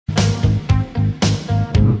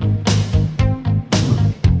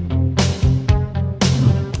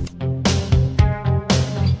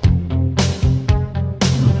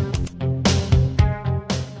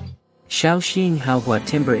Shaoxing HaoHua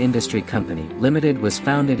Timber Industry Company Limited was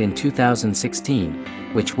founded in 2016,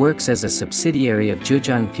 which works as a subsidiary of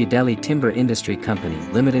Zhejiang Fudeli Timber Industry Company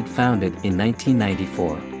Limited founded in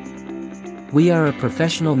 1994. We are a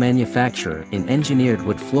professional manufacturer in engineered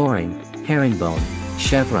wood flooring, herringbone,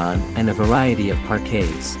 chevron, and a variety of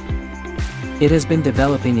parquets. It has been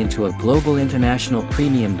developing into a global international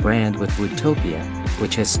premium brand with Woodtopia,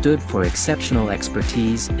 which has stood for exceptional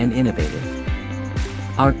expertise and innovative.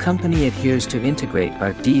 Our company adheres to integrate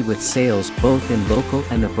R&D with sales both in local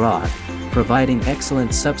and abroad, providing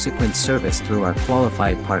excellent subsequent service through our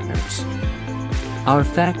qualified partners. Our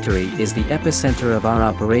factory is the epicenter of our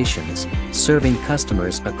operations, serving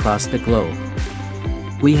customers across the globe.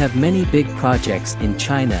 We have many big projects in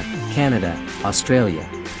China, Canada, Australia,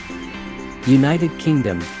 United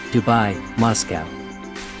Kingdom, Dubai, Moscow.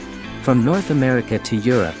 From North America to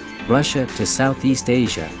Europe, Russia to Southeast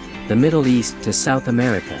Asia, the Middle East to South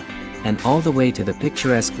America, and all the way to the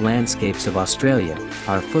picturesque landscapes of Australia,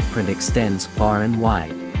 our footprint extends far and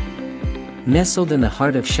wide. Nestled in the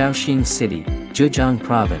heart of Shaoxing City, Zhejiang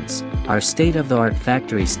Province, our state-of-the-art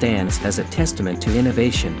factory stands as a testament to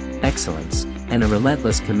innovation, excellence, and a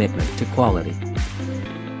relentless commitment to quality.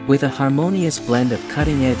 With a harmonious blend of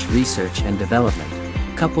cutting-edge research and development,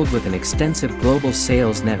 coupled with an extensive global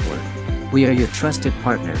sales network, we are your trusted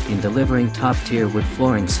partner in delivering top-tier wood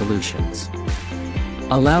flooring solutions.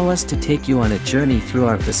 Allow us to take you on a journey through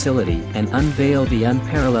our facility and unveil the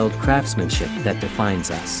unparalleled craftsmanship that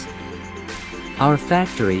defines us. Our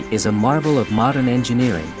factory is a marvel of modern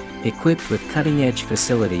engineering, equipped with cutting-edge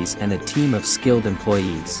facilities and a team of skilled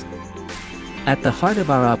employees. At the heart of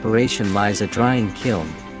our operation lies a drying kiln.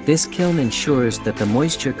 This kiln ensures that the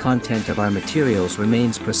moisture content of our materials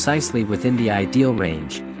remains precisely within the ideal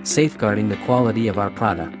range, safeguarding the quality of our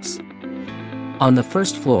products. On the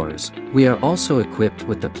first floors, we are also equipped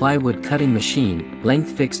with the plywood cutting machine,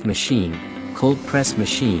 length-fixed machine, cold press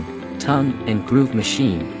machine, tongue and groove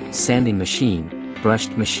machine, sanding machine,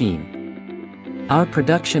 brushed machine. Our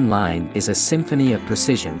production line is a symphony of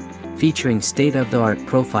precision, featuring state-of-the-art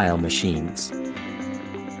profile machines.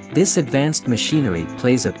 This advanced machinery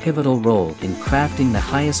plays a pivotal role in crafting the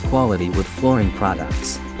highest quality wood flooring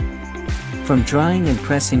products. From drying and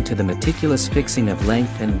pressing to the meticulous fixing of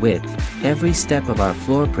length and width, every step of our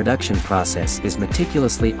floor production process is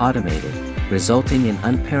meticulously automated, resulting in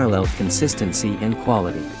unparalleled consistency and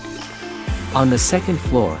quality. On the second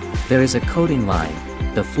floor, there is a coating line.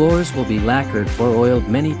 The floors will be lacquered or oiled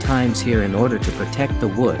many times here in order to protect the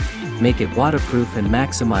wood, make it waterproof and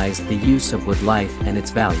maximize the use of wood life and its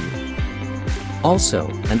value. Also,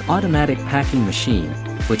 an automatic packing machine,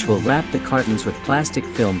 which will wrap the cartons with plastic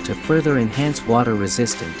film to further enhance water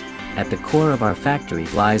resistant. At the core of our factory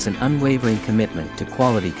lies an unwavering commitment to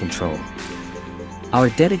quality control. Our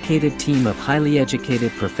dedicated team of highly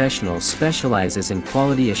educated professionals specializes in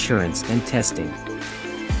quality assurance and testing.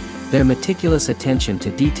 Their meticulous attention to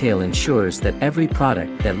detail ensures that every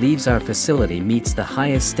product that leaves our facility meets the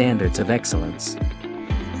highest standards of excellence.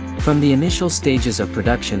 From the initial stages of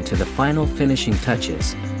production to the final finishing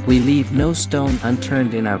touches, we leave no stone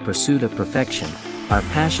unturned in our pursuit of perfection. Our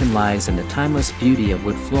passion lies in the timeless beauty of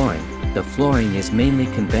wood flooring. The flooring is mainly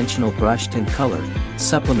conventional brushed and colored,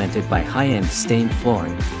 supplemented by high-end stained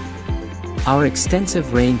flooring. Our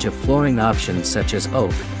extensive range of flooring options such as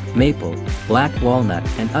oak, maple, black walnut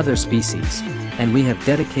and other species, and we have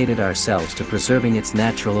dedicated ourselves to preserving its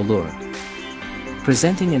natural allure.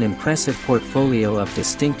 Presenting an impressive portfolio of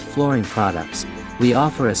distinct flooring products, we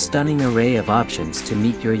offer a stunning array of options to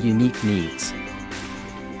meet your unique needs.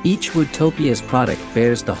 Each Woodtopia's product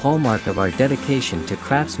bears the hallmark of our dedication to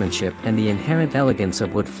craftsmanship and the inherent elegance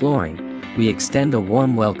of wood flooring. We extend a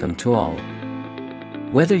warm welcome to all.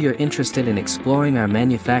 Whether you're interested in exploring our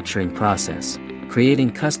manufacturing process,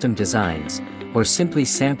 creating custom designs, or simply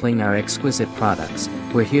sampling our exquisite products,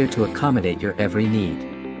 we're here to accommodate your every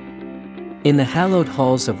need. In the hallowed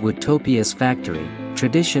halls of Woodtopia's factory,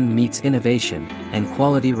 tradition meets innovation, and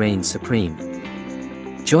quality reigns supreme.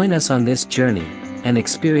 Join us on this journey, and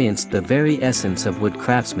experience the very essence of wood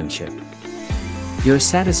craftsmanship. Your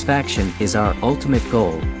satisfaction is our ultimate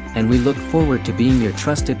goal, and we look forward to being your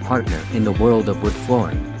trusted partner in the world of wood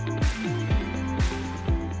flooring.